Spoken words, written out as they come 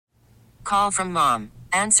Call from mom.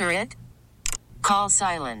 Answer it. Call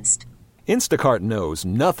silenced. Instacart knows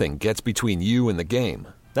nothing gets between you and the game.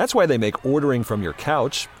 That's why they make ordering from your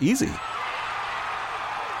couch easy.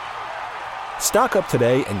 Stock up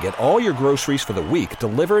today and get all your groceries for the week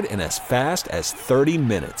delivered in as fast as 30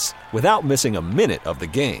 minutes without missing a minute of the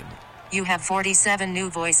game. You have 47 new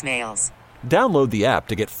voicemails. Download the app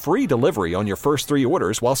to get free delivery on your first 3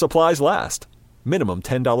 orders while supplies last. Minimum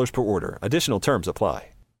 $10 per order. Additional terms apply.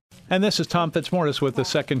 And this is Tom Fitzmaurice with the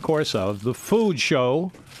second course of The Food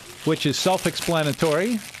Show, which is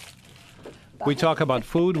self-explanatory. We talk about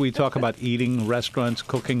food. We talk about eating, restaurants,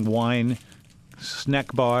 cooking, wine,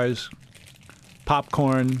 snack bars,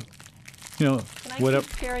 popcorn, whatever.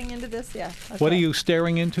 Keep tearing into this? Yeah. Okay. What are you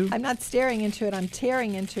staring into? I'm not staring into it. I'm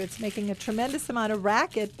tearing into it. It's making a tremendous amount of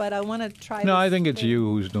racket, but I want to try. No, I think it's you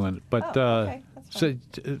who's doing it. But okay. That's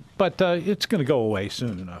fine. It's going to go away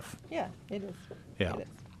soon enough. Yeah, it is. Yeah. It is.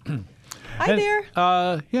 Hi there.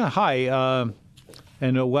 Hi.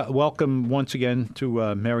 And welcome once again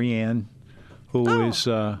to Marianne, who is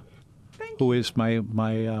my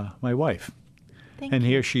wife. Thank and you.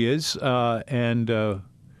 Here she is, and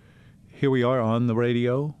here we are on the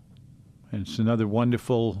radio. And it's another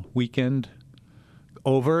wonderful weekend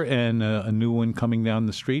over, and a new one coming down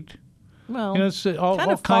the street. Well, it's all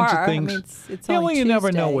kind of kinds far. of things. I mean, it's only you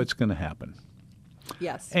never know Tuesday. what's going to happen.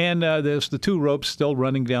 Yes. And there's the 2 ropes still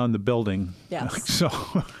running down the building. Yes. So,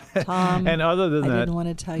 Tom, and other than I that, didn't want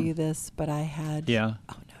to tell you this, but I had. Yeah.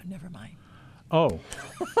 Oh no, never mind. Oh.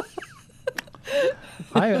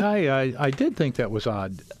 I did think that was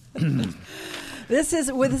odd. This is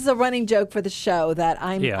a running joke for the show that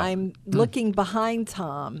I'm Yeah. looking behind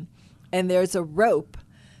Tom, and there's a rope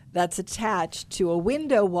that's attached to a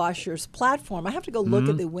window washer's platform. I have to go look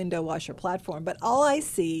at the window washer platform, but all I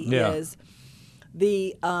see Yeah. is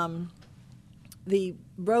the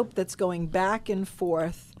rope that's going back and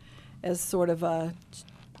forth as sort of a.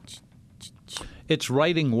 It's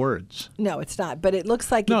writing words. No, it's not. But it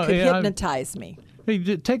looks like No, it could yeah, hypnotize me.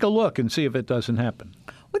 Hey, take a look and see if it doesn't happen.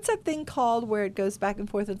 What's that thing called where it goes back and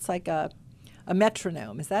forth? It's like a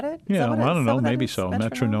metronome. Is that it? Is Yeah, that what well, I don't is know. that what that Maybe is? so.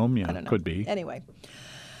 Metronome, yeah, I don't know. could be. Anyway.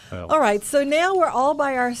 Well. All right, so now we're all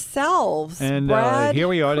by ourselves. And, Brad here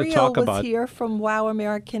we are to Creel talk was about- here from Wow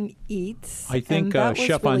American Eats. I think and that was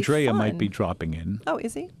Chef really Andrea might fun. be dropping in. Oh,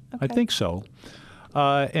 is he? I Okay. think so.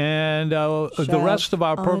 And the Chef rest of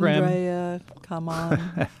our program. Andrea, come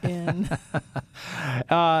on in.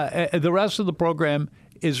 The rest of the program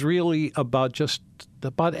is really about just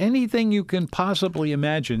about anything you can possibly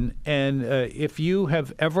imagine. And if you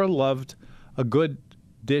have ever loved a good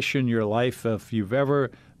dish in your life, if you've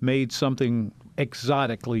ever made something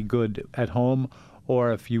exotically good at home,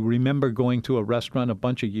 or if you remember going to a restaurant a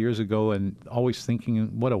bunch of years ago and always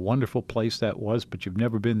thinking what a wonderful place that was, but you've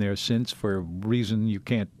never been there since for a reason you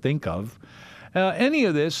can't think of, any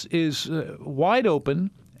of this is wide open,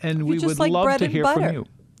 and we just would like love bread to and hear butter. from you.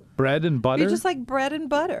 Bread and butter? You're just like bread and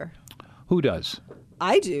butter. Who does?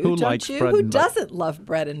 I do. Who don't likes you? bread Who and butter? doesn't love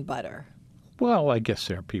bread and butter? Well, I guess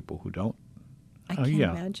there are people who don't. I can't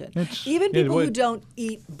yeah. imagine. It's- Even it people who would- don't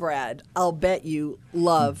eat bread, I'll bet you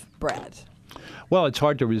love bread. Well, it's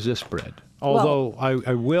hard to resist bread. Although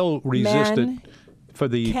I will resist it men for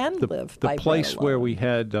the can live by bread place where alone. we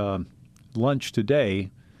had lunch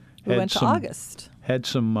today. We had went to some, August. Had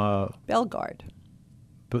some Bellegarde.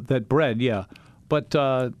 but that bread, yeah. But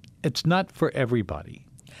it's not for everybody.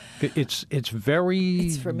 It's very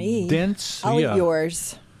It's for me. dense. I'll yeah. eat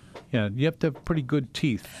yours. Yeah, you have to have pretty good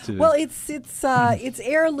teeth. Well, it's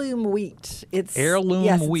heirloom wheat. It's Heirloom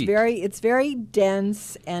yes, wheat. It's very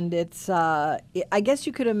dense, and it's I guess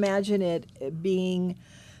you could imagine it being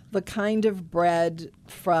the kind of bread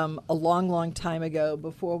from a long, long time ago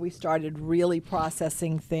before we started really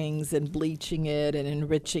processing things and bleaching it and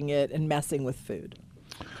enriching it and messing with food.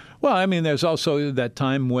 Well, I mean, there's also that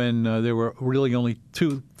time when there were really only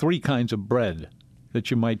 3 kinds of bread that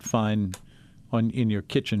you might find in your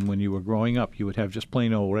kitchen when you were growing up. You would have just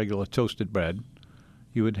plain old regular toasted bread.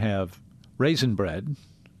 You would have raisin bread,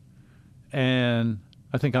 and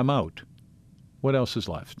I think I'm out. What else is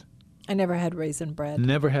left? I never had raisin bread.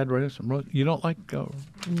 Never had raisin. You don't like? No.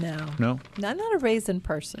 No. I'm not a raisin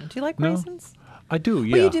person. Do you like No. raisins? I do.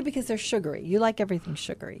 Yeah. Well, you do because they're sugary. You like everything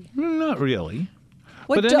sugary. Not really.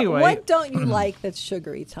 What But anyway, what don't you like that's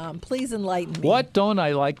sugary, Tom? Please enlighten me. what don't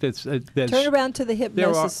I like? That's Turn around to the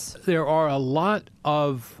hypnosis. There are a lot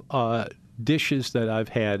of dishes that I've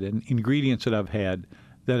had and ingredients that I've had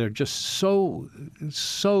that are just so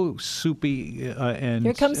soupy and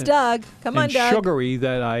Here comes Doug. Come on, and Doug. sugary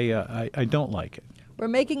that I don't like it. We're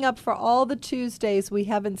making up for all the Tuesdays we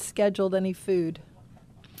haven't scheduled any food.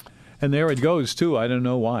 And there it goes, too. I don't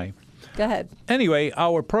know why. Go ahead. Anyway,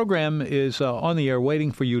 our program is on the air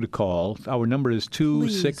waiting for you to call. Our number is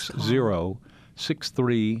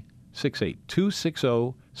 260-6368.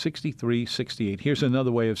 260-6368. Here's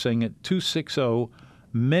another way of saying it,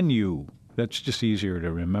 260-MENU. That's just easier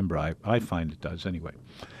to remember. I find it does anyway.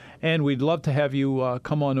 And we'd love to have you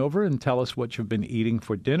come on over and tell us what you've been eating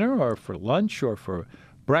for dinner or for lunch or for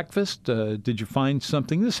breakfast. Did you find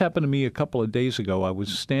something? This happened to me a couple of days ago. I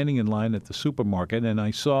was standing in line at the supermarket, and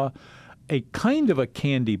I saw a kind of a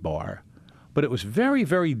candy bar, but it was very,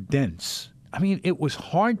 very dense. I mean, it was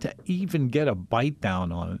hard to even get a bite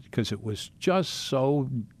down on it because it was just so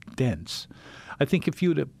dense. I think if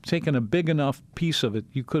you'd have taken a big enough piece of it,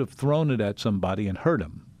 you could have thrown it at somebody and hurt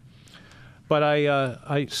them. But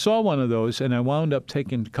I saw one of those, and I wound up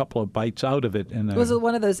taking a couple of bites out of it. And Was it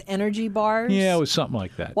one of those energy bars? Yeah, it was something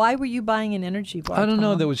like that. Why were you buying an energy bar? I don't know.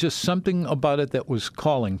 Tom? There was just something about it that was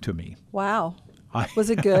calling to me. Wow. Was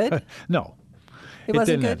it good? No. It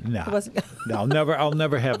wasn't didn't. good? No. It wasn't good. No, I'll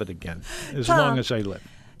never have it again, as Tom, long as I live.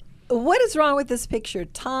 What is wrong with this picture?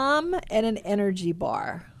 Tom and an energy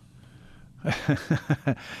bar.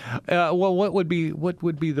 Well, what would be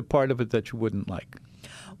the part of it that you wouldn't like?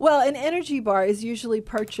 Well, an energy bar is usually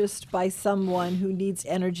purchased by someone who needs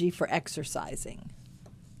energy for exercising.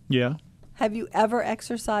 Yeah. Have you ever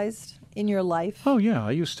exercised in your life? Oh, yeah. I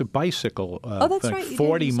used to bicycle that's like right. You did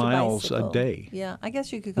 40 used to miles bicycle. a day. Yeah, I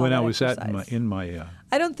guess you could call when that I was exercise. in my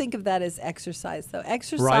I don't think of that as exercise, though.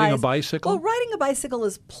 Exercise. Riding a bicycle? Well, riding a bicycle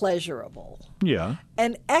is pleasurable. yeah.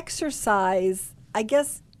 And exercise, I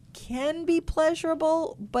guess, can be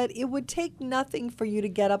pleasurable, but it would take nothing for you to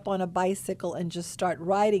get up on a bicycle and just start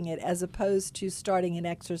riding it as opposed to starting an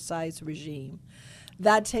exercise regime.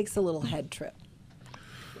 That takes a little head trip,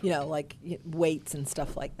 like weights and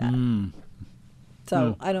stuff like that.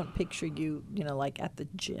 So I don't picture you, like at the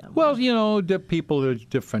gym. Well, the people are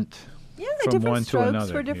different. Yeah, from different one to strokes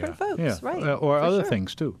another. for different folks, yeah. right? Or for other sure.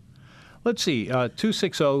 things too. Let's see,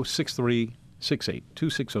 260-6368,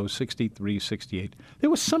 260-6368. There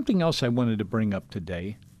was something else I wanted to bring up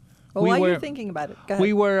today. Well, while you're thinking about it, go ahead.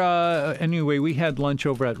 We were anyway. We had lunch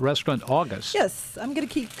over at Restaurant August. Yes, I'm going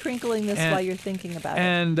to keep crinkling this while you're thinking about it.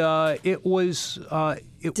 And it was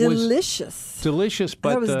Delicious. delicious, but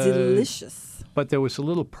That was delicious. But there was a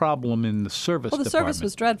little problem in the service Well, the department. service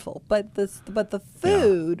was dreadful, but the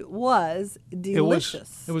food was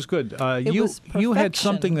delicious. It was good. It was you had perfection.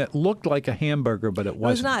 something that looked like a hamburger, but it It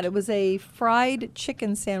was wasn't. not. It was a fried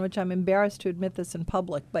chicken sandwich. I'm embarrassed to admit this in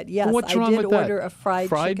public, but yes, What's I wrong did with that? order a fried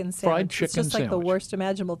chicken sandwich. It's just like the sandwich. worst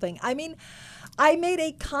imaginable thing. I mean, I made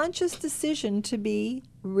a conscious decision to be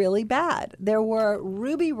really bad. There were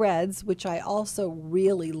Ruby Reds, which I also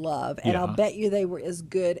really love, and Yeah. I'll bet you they were as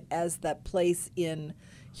good as that place in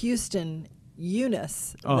Houston,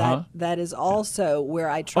 Eunice. That is also where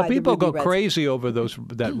I tried. Oh, people the Ruby go Reds. crazy over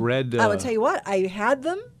that red. I will tell you what, I had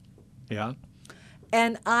them. Yeah.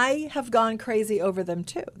 And I have gone crazy over them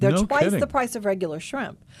too. They're No twice kidding. the price of regular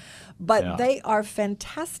shrimp, but Yeah. they are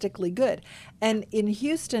fantastically good. And in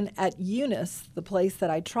Houston at Eunice, the place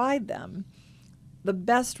that I tried them, the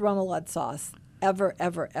best remoulade sauce ever,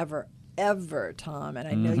 Tom. And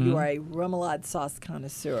I know you are a remoulade sauce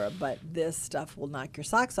connoisseur, but this stuff will knock your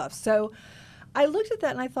socks off. So I looked at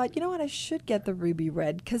that and I thought, you know what, I should get the Ruby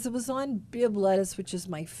Red because it was on Bib lettuce, which is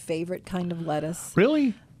my favorite kind of lettuce.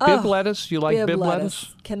 Really? Bib lettuce? You like Bib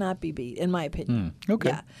lettuce? Cannot be beat, in my opinion. Okay.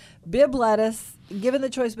 Yeah. Bib lettuce, given the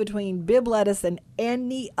choice between Bib lettuce and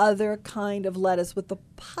any other kind of lettuce, with the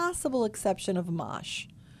possible exception of mosh,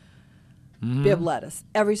 Bib lettuce,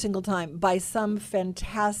 every single time, by some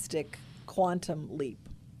fantastic quantum leap.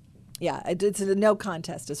 Yeah, it's a no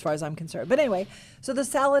contest as far as I'm concerned. But anyway, so the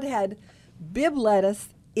salad had Bib lettuce.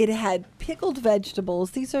 It had pickled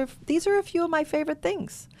vegetables. These are a few of my favorite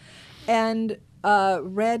things. And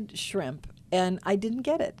red shrimp. And I didn't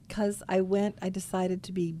get it because I decided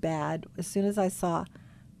to be bad as soon as I saw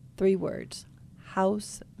 3 words: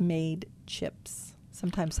 house-made chips.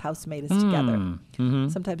 Sometimes house-made is together.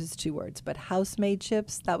 Sometimes it's 2 words. But house-made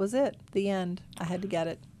chips, that was it. The end. I had to get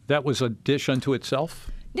it. That was a dish unto itself?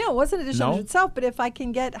 No, it wasn't a dish No? unto itself, but if I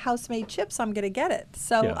can get house-made chips, I'm going to get it.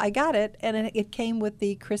 So Yeah. I got it, and it came with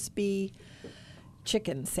the crispy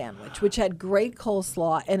chicken sandwich, which had great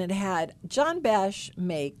coleslaw, and it had John Bash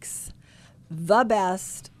makes the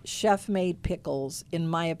best chef-made pickles, in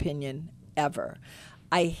my opinion, ever.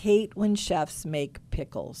 I hate when chefs make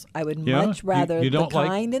pickles. I would Yeah? much rather You the don't like-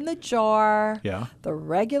 kind in the jar, Yeah. the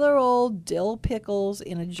regular old dill pickles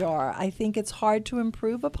in a jar. I think it's hard to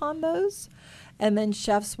improve upon those. And then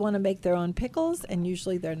chefs want to make their own pickles, and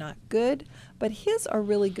usually they're not good, but his are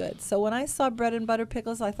really good. So when I saw bread and butter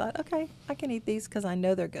pickles, I thought, okay, I can eat these because I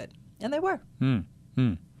know they're good. And they were.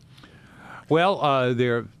 Well,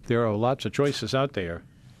 there are lots of choices out there.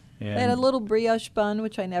 And They had a little brioche bun,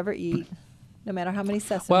 which I never eat, no matter how many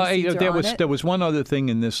sesame seeds are there on was it. there was one other thing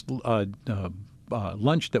in this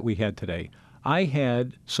lunch that we had today. I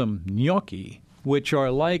had some gnocchi, which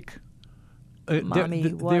are like Mommy,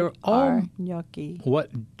 what they're are gnocchi? what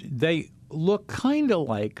they look kind of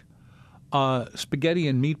like spaghetti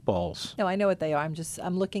and meatballs. No, I know what they are.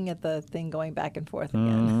 I'm looking at the thing going back and forth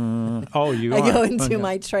again. Oh, you I are. go into Okay.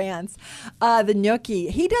 my trance. The gnocchi,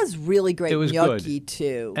 he does really great It was gnocchi good.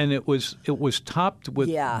 too. And it was topped with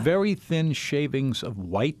Yeah. very thin shavings of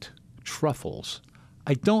white truffles.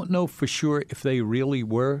 I don't know for sure if they really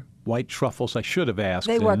were white truffles. I should have asked.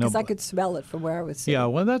 They were, because I Nobody- could smell it from where I was sitting. Yeah,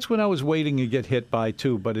 well, that's what I was waiting to get hit by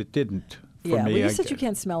too, but it didn't for Yeah, me. well, you I said gu- you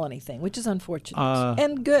can't smell anything, which is unfortunate.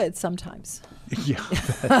 And good sometimes. Yeah,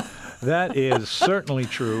 that is certainly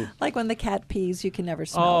true. Like when the cat pees, you can never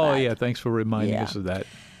smell Oh, that. yeah, thanks for reminding Yeah. us of that.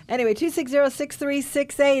 Anyway,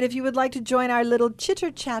 260-6368, if you would like to join our little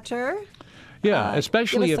chitter-chatter. Yeah,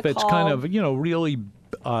 especially give us if a it's call. kind of, really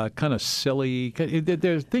kind of silly.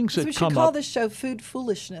 There's things So that we should come call up. this show Food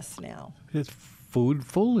Foolishness now. It's food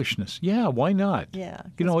foolishness. Yeah, why not? Yeah,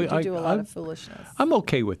 You know, we I do a lot of foolishness. I'm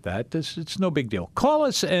okay with that. It's no big deal. Call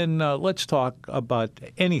us and let's talk about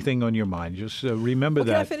anything on your mind. Just remember Well,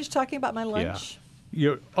 can I that. finish talking about my lunch?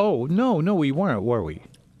 No, we weren't, were we?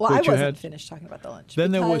 Well, What I you wasn't had? finished talking about the lunch.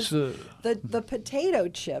 Then there was, because the potato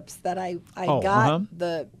chips that I Oh, got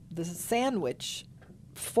uh-huh. the sandwich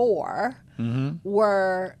for Mm-hmm.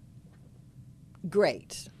 were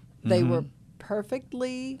great. They Mm-hmm. were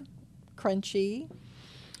perfectly crunchy,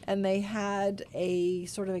 and they had a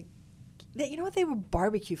sort of you know what, they were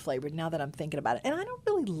barbecue flavored, now that I'm thinking about it. And I don't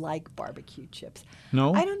really like barbecue chips.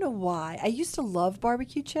 No? I don't know why. I used to love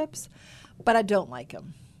barbecue chips, but I don't like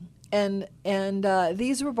them. And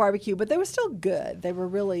these were barbecue, but they were still good. They were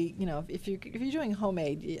really, if you're doing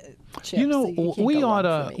homemade chips, you can't we go ought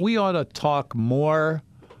wrong for to me. we ought to talk more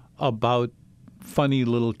about funny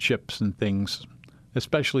little chips and things,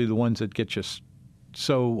 especially the ones that get you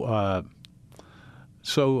so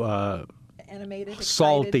Animated,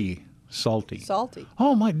 excited. salty.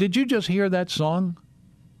 Oh my! Did you just hear that song?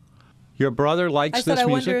 Your brother likes I said, this I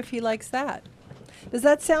music. wonder if he likes that. Does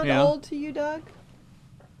that sound Yeah. old to you, Doug?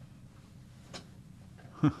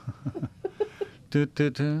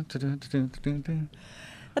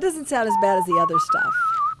 That doesn't sound as bad as the other stuff.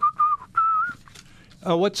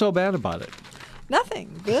 What's so bad about it?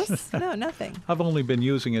 Nothing. This? No, nothing. I've only been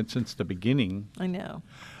using it since the beginning. I know.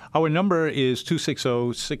 Our number is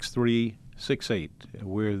 260-6368.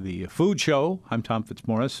 We're the Food Show. I'm Tom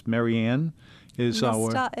Fitzmaurice. Mary Ann is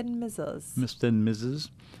our Mr. and Mrs. Mr. and Mrs.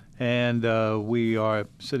 And we are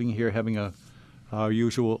sitting here having our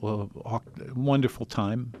usual wonderful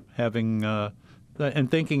time, having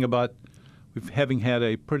and thinking about having had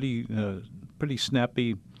a pretty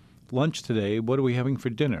snappy lunch today. What are we having for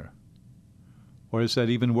dinner? Or is that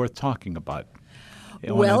even worth talking about?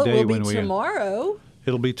 on Well, a it day will when be tomorrow.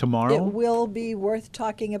 It'll be tomorrow? It will be worth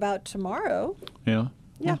talking about tomorrow. Yeah.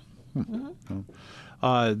 Yeah.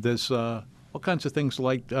 There's all kinds of things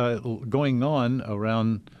like going on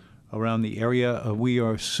around the area. We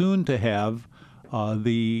are soon to have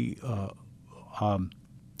the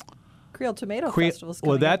Creole Tomato Festival's coming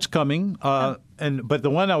well, up. that's coming. But the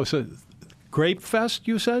one I was Grape Fest.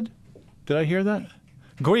 You said? Did I hear that?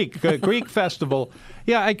 Greek festival.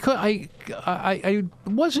 Yeah, I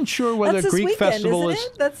wasn't sure whether That's this Greek weekend, festival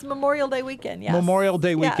isn't it? That's Memorial Day weekend, yes. Memorial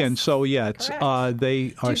Day weekend. Yes. So yeah, it's Correct.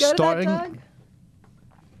 they are Did you go starting. to that, Doug?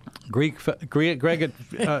 Greg, Greg,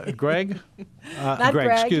 Not Greg, Greg.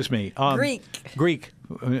 excuse me. Greek.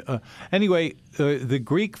 Anyway, the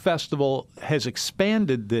Greek festival has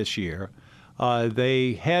expanded this year.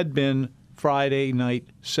 They had been Friday night,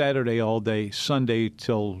 Saturday all day, Sunday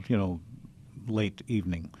till late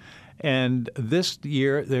evening, and this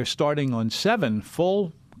year they're starting on 7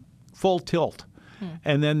 full tilt,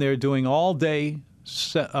 and then they're doing all day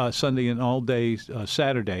Sunday and all day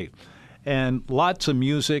Saturday. And lots of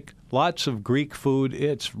music, lots of Greek food.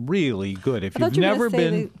 It's really good. If I thought you've you were never gonna say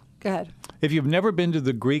been, go ahead. if you've never been to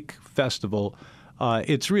the Greek festival,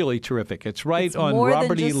 it's really terrific. It's right It's on more Robert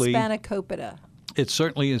than E. just Lee. Spanakopita. It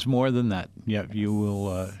certainly is more than that. Yeah, you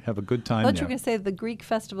will have a good I time thought you there. were going to say the Greek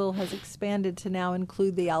festival has expanded to now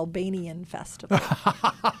include the Albanian festival.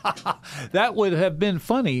 That would have been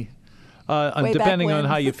funny, Way back Depending on when.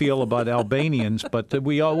 how you feel about Albanians, but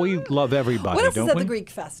we love everybody, What else don't is at we? the Greek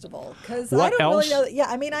festival? Because I What don't else? really know. Yeah,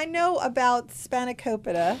 I mean, I know about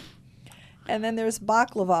spanakopita, and then there's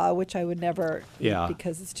baklava, which I would never Yeah. eat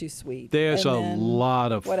because it's too sweet. There's And a then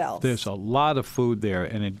lot of what else? There's a lot of food there,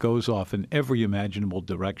 and it goes off in every imaginable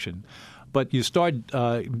direction. But you start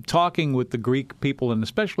talking with the Greek people, and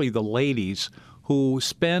especially the ladies, who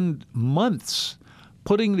spend months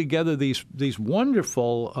putting together these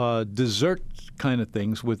wonderful dessert kind of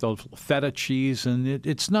things with a feta cheese, and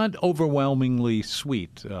it's not overwhelmingly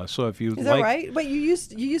sweet. So if you Is like, that right? But you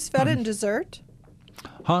use feta in dessert?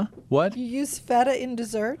 huh? What? You use feta in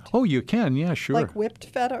dessert? Oh, you can, yeah, sure. Like whipped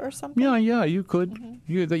feta or something? Yeah, you could.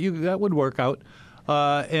 That would work out.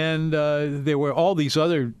 And there were all these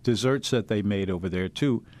other desserts that they made over there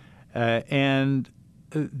too, and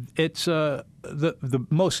it's the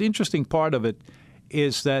most interesting part of it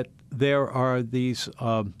is that there are these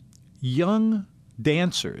young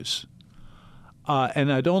dancers,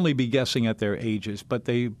 and I'd only be guessing at their ages, but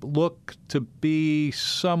they look to be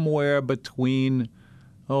somewhere between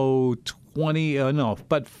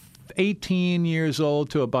 18 years old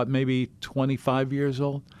to about maybe 25 years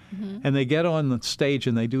old. And they get on the stage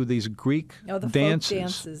and they do these Greek Oh, the dances. folk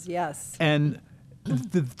dances, yes. And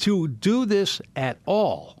to do this at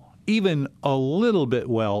all, even a little bit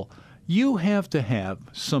well, you have to have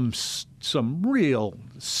some real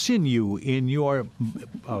sinew in your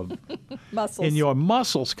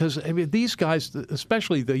Muscles. because I mean these guys,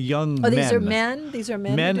 especially the young Oh, men. these are men? These are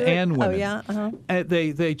men? Men who do it? and women. Oh, yeah. Uh-huh. And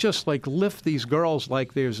they just like lift these girls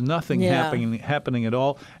like there's nothing Yeah. happening at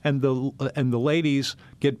all, and the ladies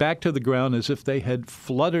get back to the ground as if they had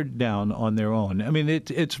fluttered down on their own. I mean,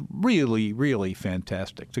 it's really, really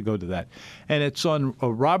fantastic to go to that, and it's on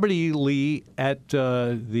Robert E. Lee at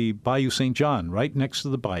the Bayou St. John, right next to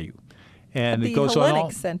the bayou. And At it the goes Hellenic on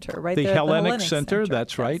all, Center, right the there at the Hellenic Hellenic Center, Center,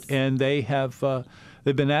 that's right. yes. And they have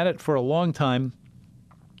they've been at it for a long time.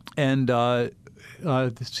 And it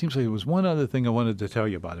seems like there was one other thing I wanted to tell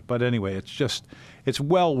you about it. But anyway, it's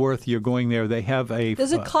well worth your going there. They have a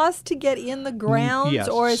Does it cost to get in the grounds, yes,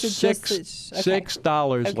 or is it just okay.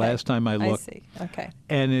 $6 Okay. last time I looked. I see. Okay.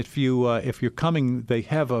 And if you're coming, they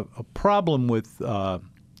have a problem with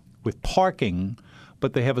parking,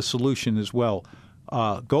 but they have a solution as well.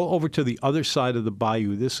 Go over to the other side of the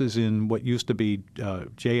bayou. This is in what used to be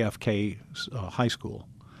JFK High School.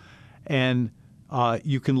 And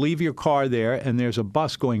you can leave your car there, and there's a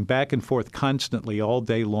bus going back and forth constantly all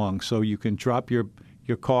day long. So you can drop your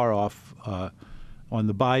car off on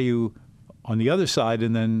the bayou on the other side,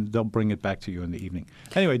 and then they'll bring it back to you in the evening.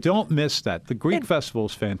 Anyway, don't miss that. The Greek Festival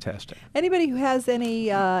is fantastic. Anybody who has any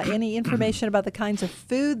information about the kinds of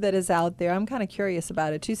food that is out there, I'm kind of curious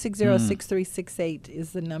about it. 260-6368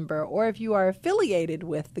 is the number. Or if you are affiliated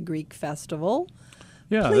with the Greek Festival,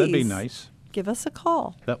 Yeah, that'd be please nice. give us a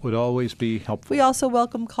call. That would always be helpful. We also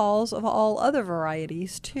welcome calls of all other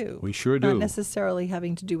varieties, too. We sure Not do. necessarily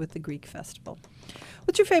having to do with the Greek Festival.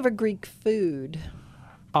 What's your favorite Greek food?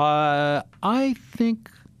 I think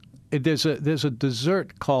there's a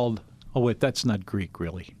dessert called. Oh wait, that's not Greek,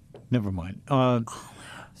 really. Never mind.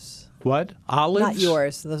 Olives. What? Olives? Not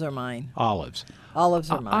yours. Those are mine. Olives. Olives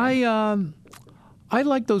are mine. I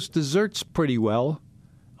like those desserts pretty well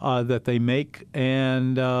that they make,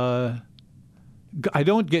 and I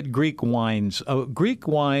don't get Greek wines. Greek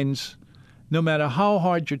wines, no matter how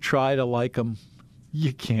hard you try to like them,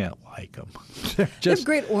 you can't like them. They have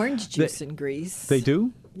great orange juice in Greece. They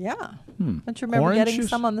do? Yeah. Don't you remember Orange getting juice?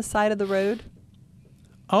 some on the side of the road?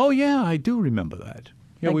 Oh yeah, I do remember that.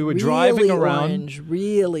 Yeah, Like we were really driving around. Orange,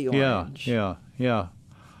 really orange. Yeah.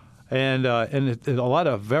 And a lot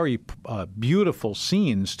of very beautiful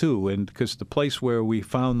scenes too, and because the place where we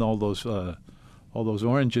found all those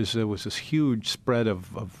oranges, there was this huge spread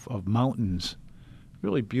of mountains,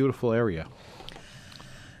 really beautiful area.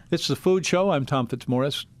 It's the Food Show. I'm Tom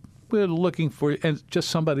Fitzmaurice. We're looking for just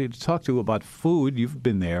somebody to talk to about food. You've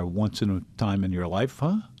been there once in a time in your life,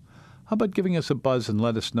 huh? How about giving us a buzz and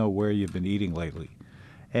let us know where you've been eating lately?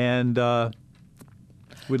 And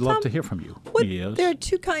we'd love Tom, to hear from you. Yes. There are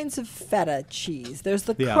two kinds of feta cheese. There's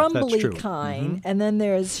the Yeah, that's crumbly true. kind, and then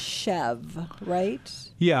there's chev, right?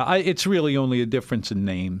 Yeah, it's really only a difference in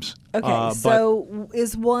names. Okay, so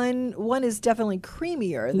is one is definitely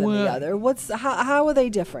creamier than Well- the other. How are they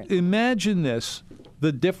different? Imagine this.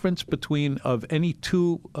 The difference between of any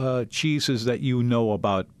two cheeses that you know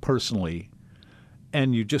about personally,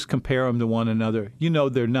 and you just compare them to one another, you know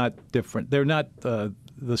they're not different. They're not the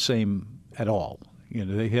same at all. You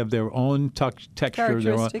know, they have their own texture, their own,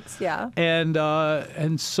 Characteristics, yeah.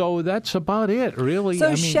 and so that's about it, really. So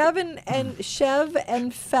I mean, chev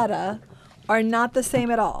and feta are not the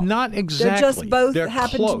same at all. Not exactly. They're just both They're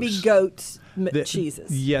happen to be close. goat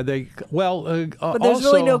cheeses. Yeah, they well. But there's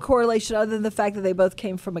really no correlation other than the fact that they both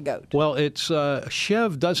came from a goat. Well, it's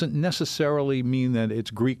Chev doesn't necessarily mean that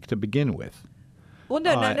it's Greek to begin with. Well,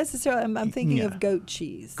 no, not necessarily. I'm thinking yeah. of goat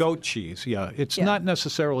cheese. Goat cheese, yeah. It's Yeah. not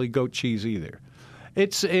necessarily goat cheese either.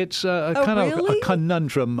 It's Oh, kind of really? a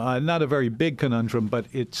conundrum, not a very big conundrum, but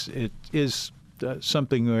it is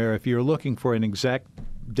something where if you're looking for an exact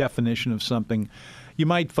definition of something, you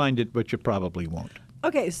might find it, but you probably won't.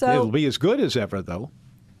 Okay, It'll so be as good as ever, though.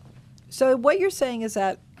 what you're saying is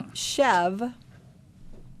that Chev.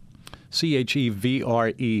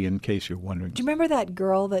 Chevre, in case you're wondering. Do you remember that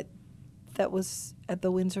girl that was at the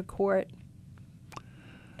Windsor Court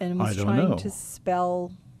and was I don't trying know. to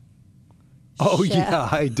spell? Oh, Chev? yeah,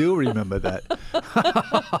 I do remember that.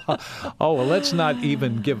 Oh, well, let's not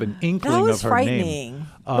even give an inkling That was of her name. frightening.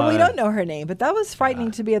 Well, we don't know her name, but that was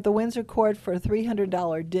frightening to be at the Windsor Court for a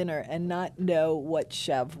 $300 dinner and not know what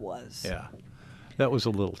Chev was. Yeah, that was a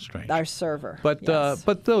little strange. Our server. But yes.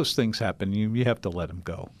 but those things happen. You have to let them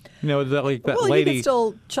go. You know, like that well, lady. you can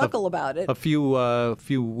still chuckle about it. A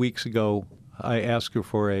few weeks ago, I asked her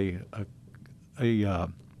for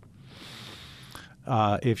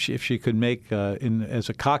if she could make as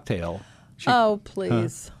a cocktail.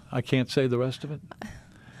 Please. I can't say the rest of it.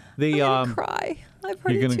 I'm gonna cry. I've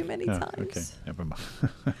heard you're it gonna- too many oh, times. Okay, never mind.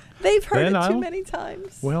 They've heard Then it too I'll- many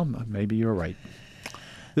times. Well, maybe you're right.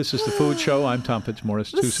 This is the Food Show. I'm Tom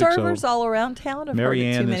Fitzmaurice. The 260. servers all around town have Mary heard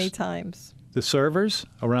it Ann too many is- times. The servers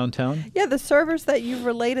around town. Yeah, the servers that you've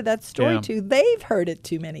related that story Yeah. to, they've heard it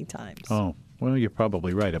too many times. Oh, well, you're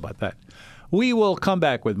probably right about that. We will come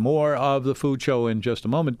back with more of the Food Show in just a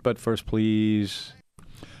moment, but first, please.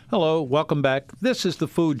 Hello, welcome back. This is the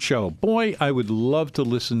Food Show. Boy, I would love to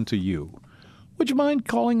listen to you. Would you mind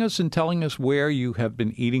calling us and telling us where you have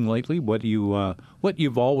been eating lately? What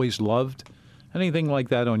you've always loved? Anything like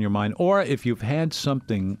that on your mind? Or if you've had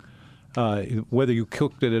something, whether you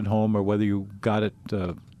cooked it at home or whether you got it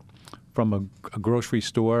from a grocery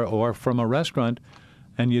store or from a restaurant,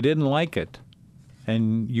 and you didn't like it,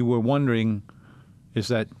 and you were wondering, is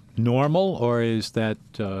that normal or is that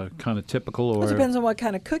kind of typical? Or It depends on what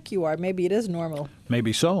kind of cook you are. Maybe it is normal.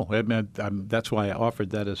 maybe so. That's why I offered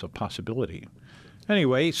that as a possibility.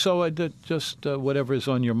 Anyway, so just whatever is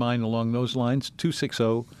on your mind along those lines,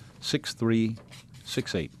 260-6368,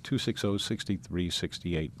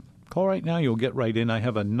 260-6368. Call right now. You'll get right in. I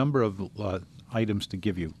have a number of items to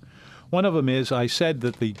give you. One of them is I said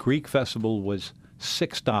that the Greek festival was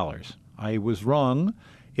 $6. I was wrong.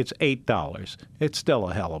 It's $8. It's still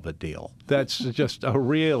a hell of a deal. That's just a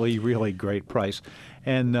really, really great price.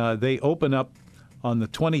 And they open up on the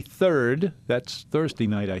 23rd. That's Thursday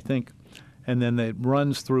night, I think. And then it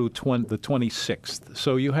runs through the 26th.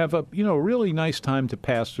 So you have a really nice time to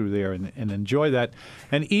pass through there and enjoy that.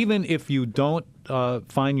 And even if you don't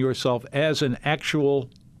find yourself as an actual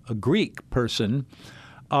Greek person,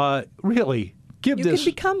 really give You this.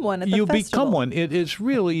 can become one at the you festival. become one. It is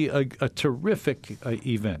really a terrific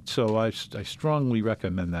event. So I strongly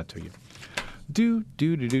recommend that to you.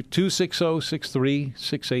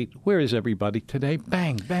 260-6368. Where is everybody today?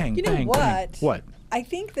 Bang, bang, You know bang, what? bang. What? I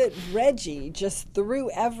think that Reggie just threw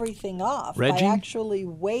everything off Reggie? by actually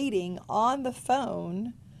waiting on the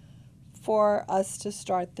phone for us to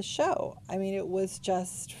start the show. I mean, it was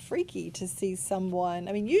just freaky to see someone.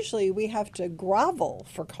 I mean, usually we have to grovel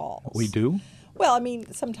for calls. We do? Well, I mean,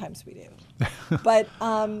 sometimes we do, but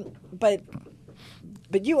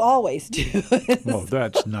you always do. Well,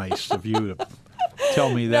 that's nice of you to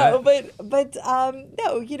tell me that. No, but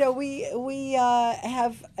no. You know, we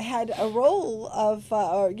have had a roll of,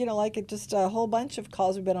 just a whole bunch of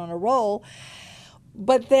calls. We've been on a roll,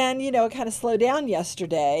 but then it kind of slowed down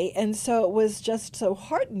yesterday, and so it was just so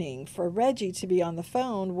heartening for Reggie to be on the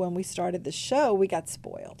phone when we started the show. We got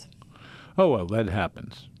spoiled. Oh, well, that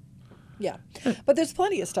happens. Yeah, but there's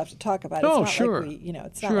plenty of stuff to talk about. Oh, it's not sure. Like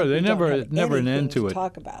it's Sure, not like they we never- don't have never an anything end to it.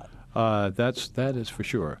 talk about. That is for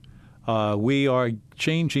sure. We are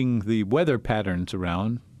changing the weather patterns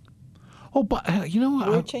around. Oh, but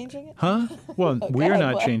We're changing it. Huh? Well, we're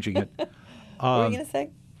not what? changing it. What were you gonna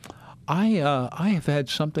say? I have had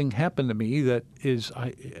something happen to me that is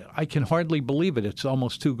I can hardly believe it. It's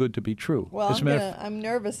almost too good to be true. Well, As a matter of- I'm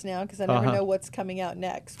nervous now because I never know what's coming out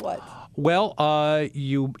next. What? Well,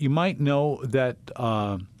 you might know that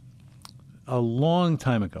a long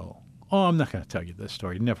time ago. Oh, I'm not going to tell you this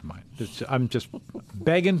story. Never mind. I'm just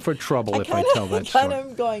begging for trouble if I tell that story. Kind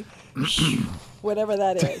of going, whatever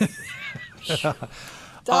that is.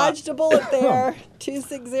 Dodged a bullet there.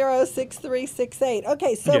 260-6368.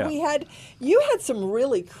 Okay, so Yeah. you had some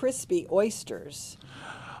really crispy oysters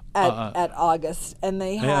at August, and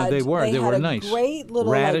they had they were a nice. great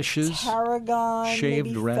little Radishes, like tarragon, shaved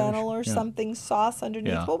maybe radish, fennel or yeah. something sauce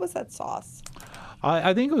underneath. Yeah. What was that sauce?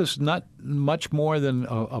 I think it was not much more than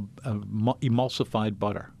a emulsified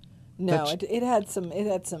butter. No, That's- it had some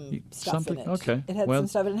stuff something? in it. Okay. It had Well- some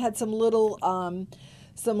stuff, and it had some little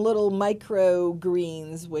micro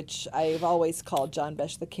greens, which I've always called John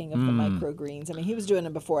Besh the king of the micro greens. I mean, he was doing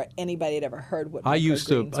them before anybody had ever heard what I micro used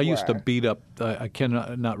to greens were. beat up. I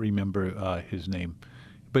cannot not remember his name,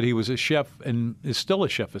 but he was a chef and is still a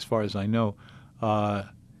chef as far as I know.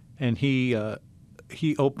 And he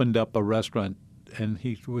opened up a restaurant, and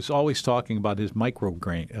he was always talking about his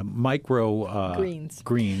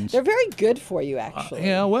greens. They're very good for you, actually.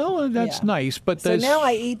 Yeah, well, that's Yeah. nice, but So there's, now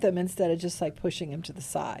I eat them instead of just like pushing them to the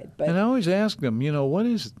side. But and I always ask him, what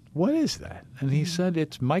is that? And he said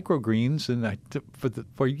it's microgreens, and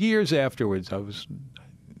for years afterwards, I was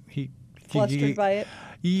flustered by it.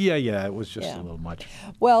 Yeah, it was just Yeah. a little much.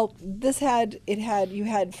 Well, you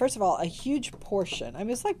had first of all a huge portion. I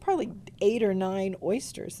mean, it's like probably 8 or 9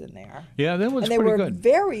 oysters in there. Yeah, that was And they pretty were good.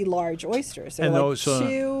 very large oysters. They And were those, like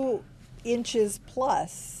 2 inches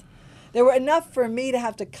plus. They were enough for me to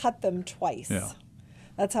have to cut them twice. Yeah.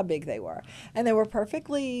 That's how big they were. And they were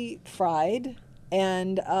perfectly fried.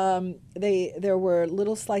 And there were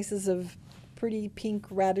little slices of pretty pink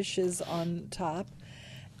radishes on top.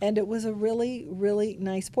 And it was a really, really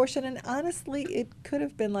nice portion. And honestly, it could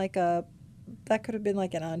have been like an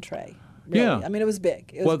entree. Really. Yeah. I mean, it was big.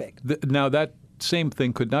 It was big. Now that same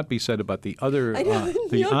thing could not be said about the other I know,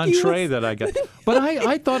 the gnocchi entree was- that I got, but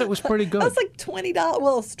I thought it was pretty good. That was like $20.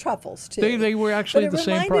 Well, it's truffles too. They were actually but the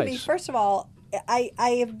same It reminded me, price. first of all, I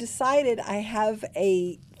have decided I have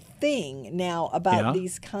a thing now about Yeah.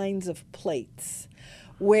 these kinds of plates,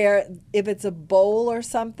 where if it's a bowl or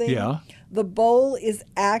something, Yeah. the bowl is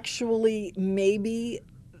actually maybe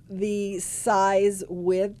the size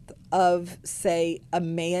width of, say, a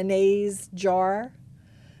mayonnaise jar.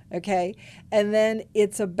 Okay, and then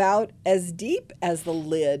it's about as deep as the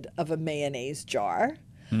lid of a mayonnaise jar,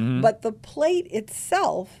 but the plate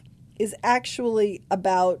itself is actually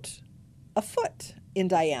about a foot in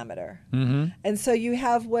diameter. And so you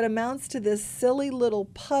have what amounts to this silly little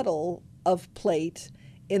puddle of plate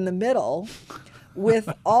in the middle with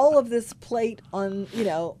all of this plate on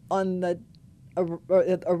the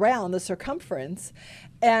around the circumference.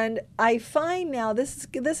 And I find now this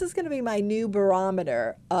is going to be my new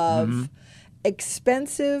barometer of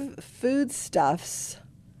expensive foodstuffs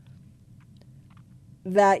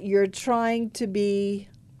that you're trying to be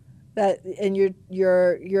and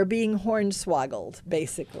you're being hornswoggled,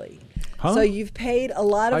 basically. Huh? So you've paid a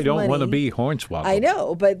lot of money. I don't want to be hornswoggled. I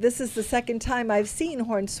know, but this is the second time I've seen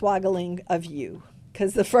hornswoggling of you,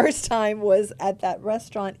 because the first time was at that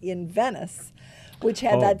restaurant in Venice, which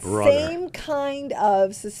had that same kind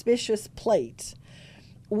of suspicious plate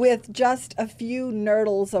with just a few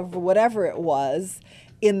nurdles of whatever it was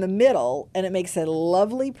in the middle, and it makes a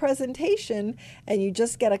lovely presentation, and you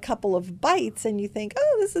just get a couple of bites and you think,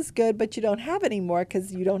 oh, this is good, but you don't have any more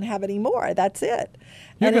because you don't have any more. That's it.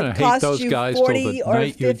 You're and gonna it hate costs those you guys till 40 the or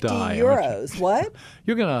night you 50 die, aren't you? euros. What?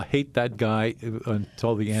 You're going to hate that guy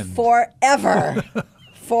until the end. Forever.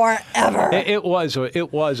 Forever. It was a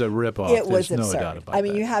ripoff. It was There's absurd. no doubt about I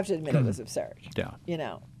mean, that. you have to admit it was absurd. Yeah.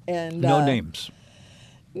 And No names.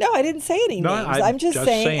 No, I didn't say any No, names. I'm I'm just just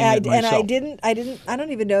saying, saying it and I myself. didn't. I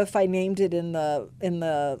don't even know if I named it in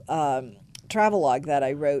the travelogue that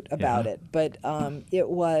I wrote about it. But it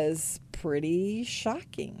was pretty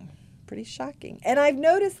shocking. Pretty shocking. And I've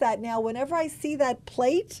noticed that now. Whenever I see that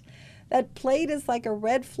plate is like a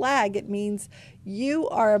red flag. It means you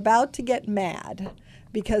are about to get mad,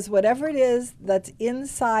 because whatever it is that's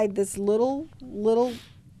inside this little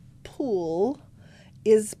pool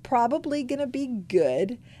is probably going to be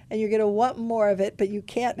good, and you're going to want more of it, but you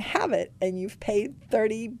can't have it, and you've paid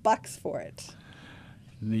 $30 for it.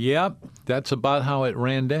 Yep, that's about how it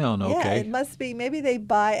ran down. Okay. Yeah, it must be. Maybe they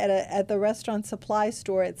buy at the restaurant supply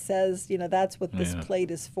store. It says, that's what this plate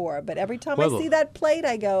is for. But every time I see that plate,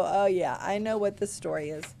 I go, oh yeah, I know what this story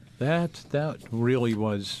is. That really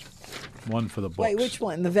was one for the books. Wait, which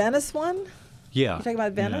one? The Venice one? Yeah. You're talking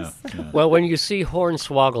about Venice? Yeah. Well, when you see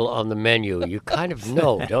hornswoggle on the menu, you kind of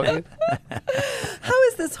know, don't you? How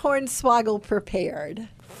is this hornswoggle prepared?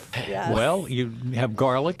 Yes. Well, you have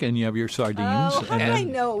garlic and you have your sardines. Oh, how did I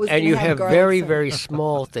and know it was And gonna you have have garlic very, sauce? very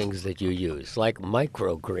small things that you use, like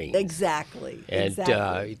microgreens. Exactly. And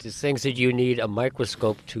exactly. the things that you need a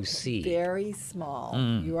microscope to see. Very small.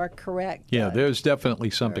 You are correct. yeah, Doug. there's definitely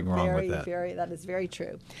something wrong very, with that. that is very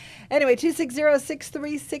true. Anyway,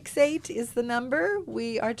 260-6368 is the number.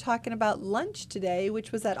 We are talking about lunch today,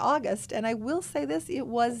 which was at August, and I will say this, it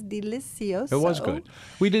was delicioso. It was good.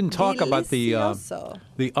 We didn't talk about Delicioso.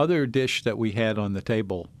 the other dish that we had on the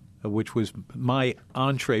table, which was my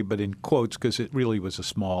entree, but in quotes because it really was a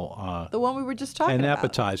small The one we were just talking an about.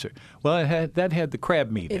 appetizer. Well, had the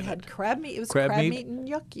crab meat It in had it, crab meat. It was Crab crab meat meat and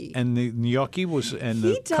gnocchi. and the gnocchi was and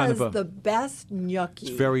He the does kind of the best gnocchi.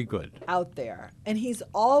 it's very good. Out there, and he's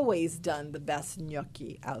always done the best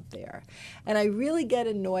gnocchi out there. And I really get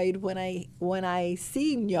annoyed when I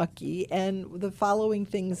see gnocchi and the following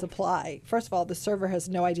things apply. First of all, the server has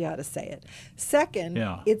no idea how to say it. Second,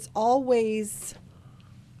 Yeah. it's always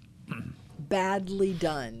badly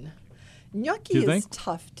done. Gnocchi You is think?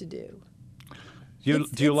 tough to do. Do you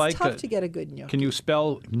it's like tough it? to get a good gnocchi. Can you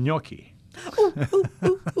spell gnocchi?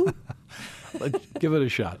 Give it a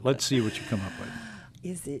shot. Let's see what you come up with.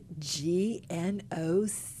 Is it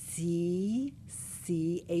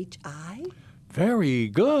GNOCCHI? Very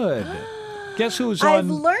good. Guess who's I've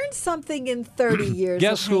on? learned something in 30 years.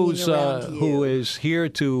 Guess of hanging who's around who you. is here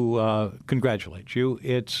to congratulate you?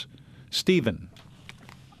 It's Stephen.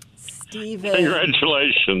 Stephen.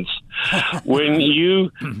 Congratulations. When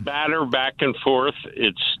you batter back and forth,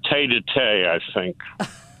 it's tay-to-tay, I think.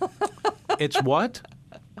 It's what?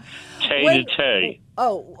 Tay-to-tay.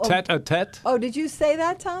 Tete-a-tete? Oh, did you say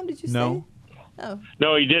that, Tom? Did you No. say? Oh,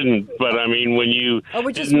 No, he didn't. But, I mean, when you Oh,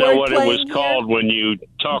 we're just didn't know what it was word-playing here? called when you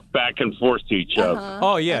talk back and forth to each other.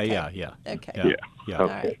 Oh, yeah, Okay. yeah. okay. Yeah. Yeah. All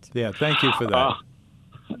right. Yeah, thank you for that.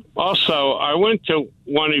 Also, I went to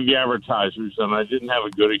one of the advertisers, and I didn't have a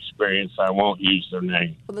good experience. I won't use their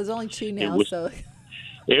name. Well, there's only two now, was- so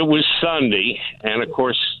It was Sunday, and, of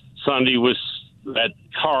course, Sunday was that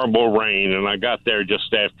horrible rain, and I got there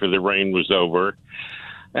just after the rain was over.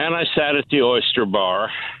 And I sat at the Oyster Bar,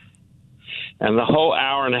 and the whole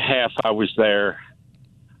hour and a half I was there,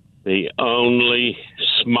 the only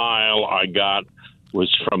smile I got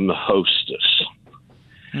was from the hostess.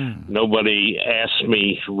 Nobody asked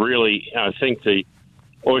me really. I think the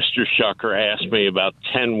oyster shucker asked me about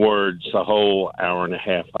 10 words the whole hour and a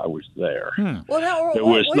half I was there. Well, now There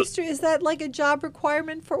was no- oyster is that like a job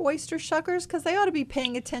requirement for oyster shuckers? Because they ought to be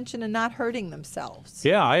paying attention and not hurting themselves.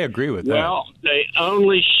 Yeah, I agree with that. Well, they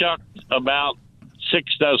only shucked about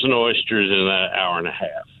 6 dozen oysters in that hour and a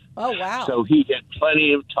half. Oh wow! So he had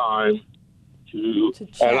plenty of time to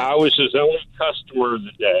chat. and I was his only customer of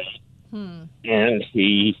the day. And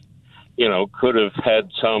he, could have had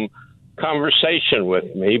some conversation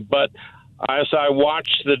with me. But as I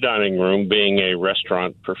watched the dining room, being a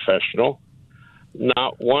restaurant professional,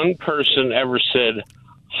 not one person ever said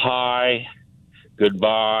hi,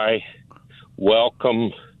 goodbye,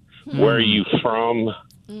 welcome, where are you from?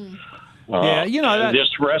 Yeah, that. This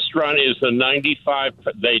restaurant is a 95.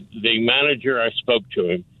 The manager, I spoke to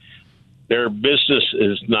him. Their business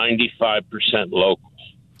is 95% local.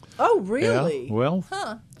 Oh really? Yeah, well,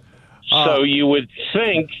 So you would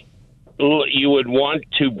think you would want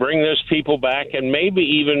to bring those people back and maybe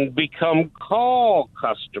even become call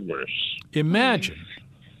customers. imagine.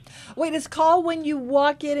 Wait, it's called when you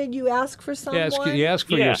walk in and you ask for someone? You ask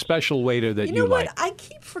for your Yeah. special waiter that You you, know what? like. I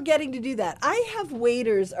keep forgetting to do that. I have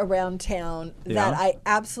waiters around town that Yeah? I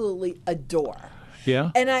absolutely adore.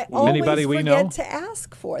 Yeah? And I always Anybody we forget know? to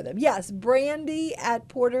ask for them. Yes, Brandy at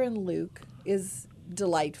Porter and Luke is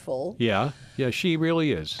delightful. Yeah, she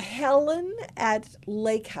really is. Helen at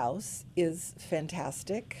Lake House is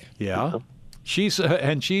fantastic. Yeah. She's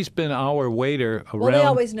been our waiter around Well, they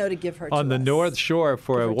always know to give her to on the us. North Shore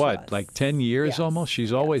for Give her to what, us. like 10 years Yes, almost?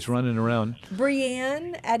 She's always running around.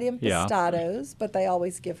 Brienne at Yeah. Impastados, but they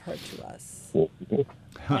always give her to us.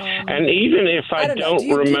 And even if I don't know. don't Do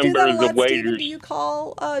you do that a remember lot, the Stephen? waiters, Do you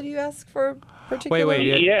call? Do you ask for particular?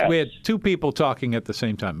 Wait. Yes. We had two people talking at the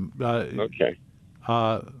same time. okay.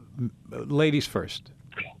 Ladies first.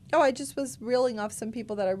 Oh, I just was reeling off some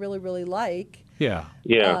people that I really, really like. Yeah.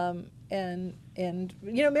 Yeah. And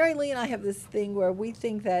Mary Lee and I have this thing where we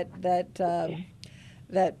think that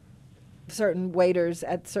certain waiters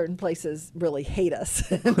at certain places really hate us,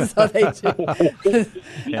 and so they do.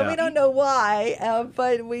 And we don't know why,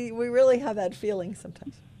 but we really have that feeling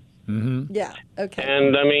sometimes. Mm-hmm. Yeah. Okay.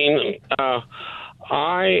 And I mean,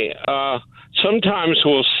 I sometimes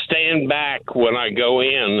will stand back when I go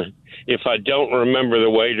in if I don't remember the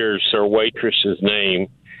waiter's or waitress's name,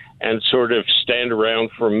 and sort of stand around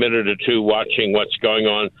for a minute or two watching what's going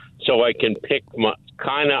on so I can pick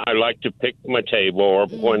I like to pick my table or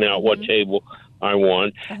point out what table I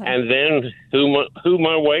want, and then who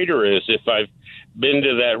my waiter is if I've been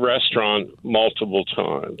to that restaurant multiple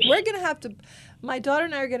times. We're going to have to, my daughter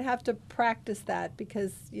and I are going to have to practice that,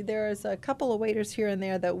 because there's a couple of waiters here and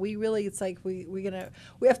there that we really, it's like we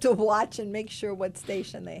have to watch and make sure what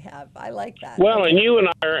station they have. I like that. Well, and you and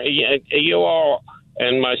I, you all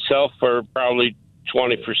and myself are probably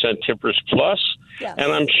 20% tippers plus, Yes.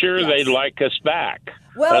 and I'm sure Yes. they'd like us back.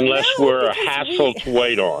 Well, unless no, we're a because hassle to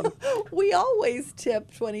wait on. We always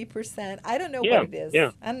tip 20%. I don't know what it is.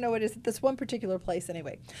 Yeah. I don't know what it is at this one particular place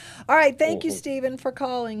anyway. All right. Thank you, Stephen, for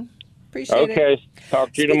calling. Appreciate it. Okay.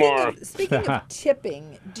 Talk to you tomorrow. Speaking of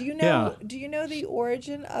tipping, do you know the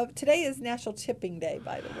origin of, today is National Tipping Day,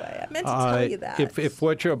 by the way. I meant to tell you that. If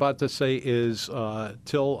what you're about to say is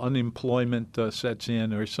till unemployment sets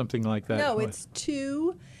in or something like that. No, it's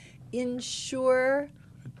to ensure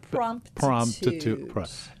promptitude.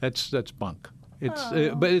 That's bunk. It's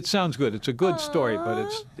but it sounds good. It's a good story, but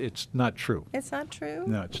it's not true. It's not true?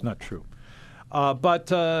 No, it's not true.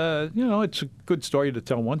 But it's a good story to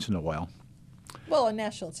tell once in a while. Well, on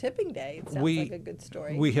National Tipping Day, it sounds like a good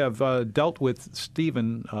story. We have dealt with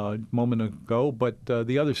Stephen a moment ago, but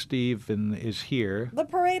the other Stephen is here. The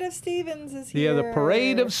Parade of Stevens is here. Yeah, the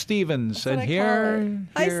Parade of Stevens. That's And what I here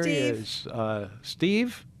call it. Hi, he Steve. is.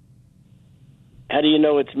 Steve? How do you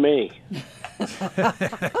know it's me?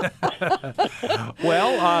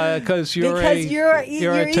 Well, because you're a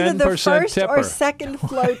either 10% the first tipper. or second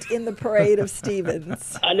float in the Parade of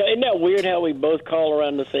Stevens. I know. Isn't that weird how we both call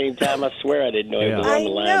around the same time? I swear I didn't know he was on I the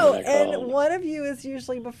line know, when I and called. one of you is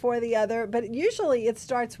usually before the other, but usually it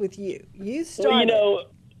starts with you. You start. Well,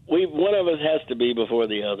 one of us has to be before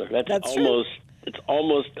the other. That's true. It's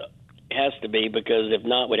almost has to be, because if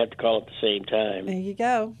not, we'd have to call at the same time. There you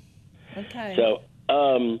go. Okay. So,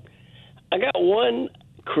 I got one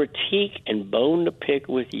critique and bone to pick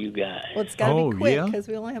with you guys. Well, it's got to be quick yeah? because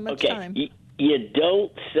we only have much Okay, time. you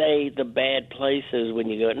don't say the bad places when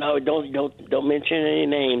you go. No, don't mention any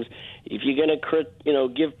names. If you're gonna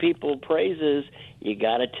give people praises, you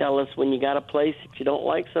got to tell us when you got a place if you don't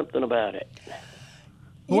like something about it.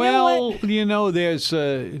 There's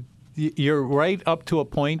you're right up to a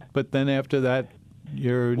point, but then after that,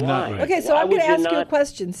 you're not right. Okay, so Why I'm going to would you ask you a not-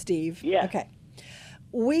 question, Steve. Yeah. Okay.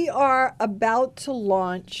 We are about to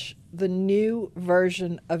launch the new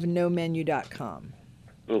version of nomenu.com.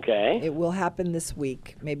 Okay. It will happen this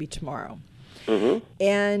week, maybe tomorrow. Mm-hmm.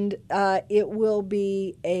 And it will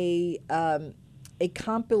be a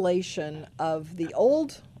compilation of the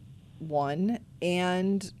old one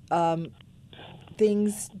and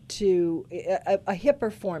things to a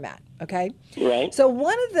hipper format. Okay. Right. So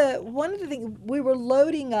one of the things we were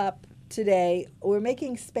loading up today, we're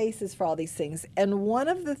making spaces for all these things, and one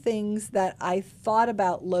of the things that I thought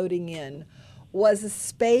about loading in was a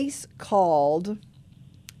space called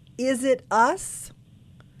 "Is It Us?"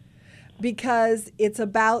 because it's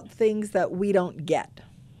about things that we don't get.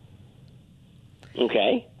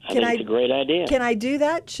 Okay. I think it's a great idea. Can I do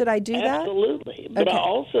that? Should I do that? Absolutely. But Okay. I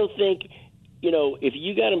also think, if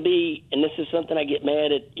you got to be, and this is something I get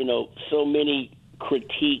mad at, so many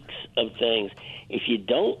critiques of things. If you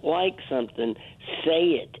don't like something, say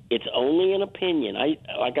it. It's only an opinion. I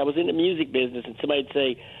was in the music business, and somebody'd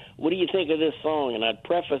say, "What do you think of this song?" And I'd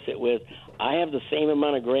preface it with, "I have the same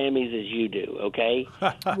amount of Grammys as you do." Okay.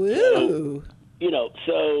 Woo!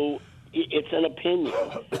 So it's an opinion.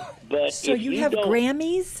 But So if you have don't-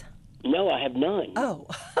 Grammys? No, I have none. Oh.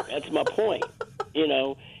 That's my point.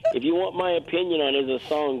 If you want my opinion on is a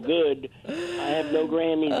song good, I have no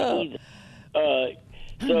Grammys either.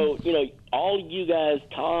 So, all you guys,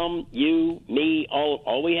 Tom, you, me,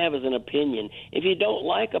 all we have is an opinion. If you don't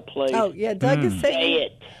like a place, Oh, yeah, Doug is saying say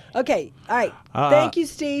it. Okay, all right. Thank you,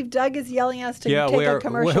 Steve. Doug is yelling at us to take a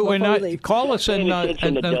commercial we're before not. we leave. Call us and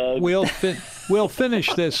attention to Doug. we'll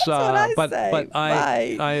finish this. what I but say. but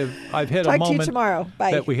Bye. I've hit Talk a to you moment tomorrow.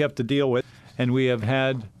 Bye. that we have to deal with, and we have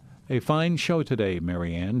had a fine show today,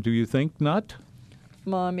 Marianne. Do you think not?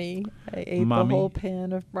 Mommy, I ate Mommy? the whole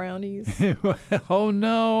pan of brownies. Oh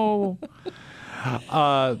no.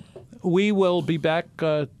 We will be back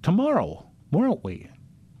tomorrow, won't we?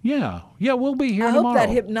 Yeah, we'll be here I tomorrow. hope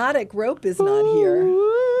that hypnotic rope is not here.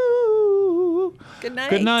 Good night.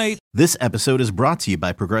 Good night. This episode is brought to you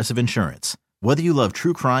by Progressive Insurance. Whether you love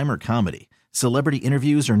true crime or comedy, celebrity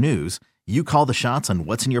interviews or news, you call the shots on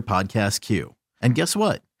what's in your podcast queue. And guess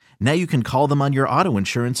what? Now you can call them on your auto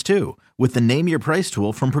insurance too with the Name Your Price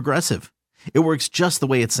tool from Progressive. It works just the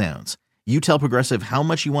way it sounds. You tell Progressive how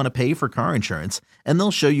much you want to pay for car insurance, and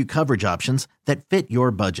they'll show you coverage options that fit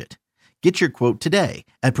your budget. Get your quote today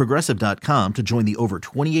at Progressive.com to join the over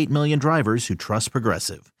 28 million drivers who trust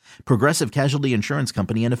Progressive. Progressive Casualty Insurance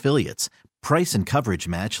Company and Affiliates. Price and coverage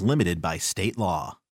match limited by state law.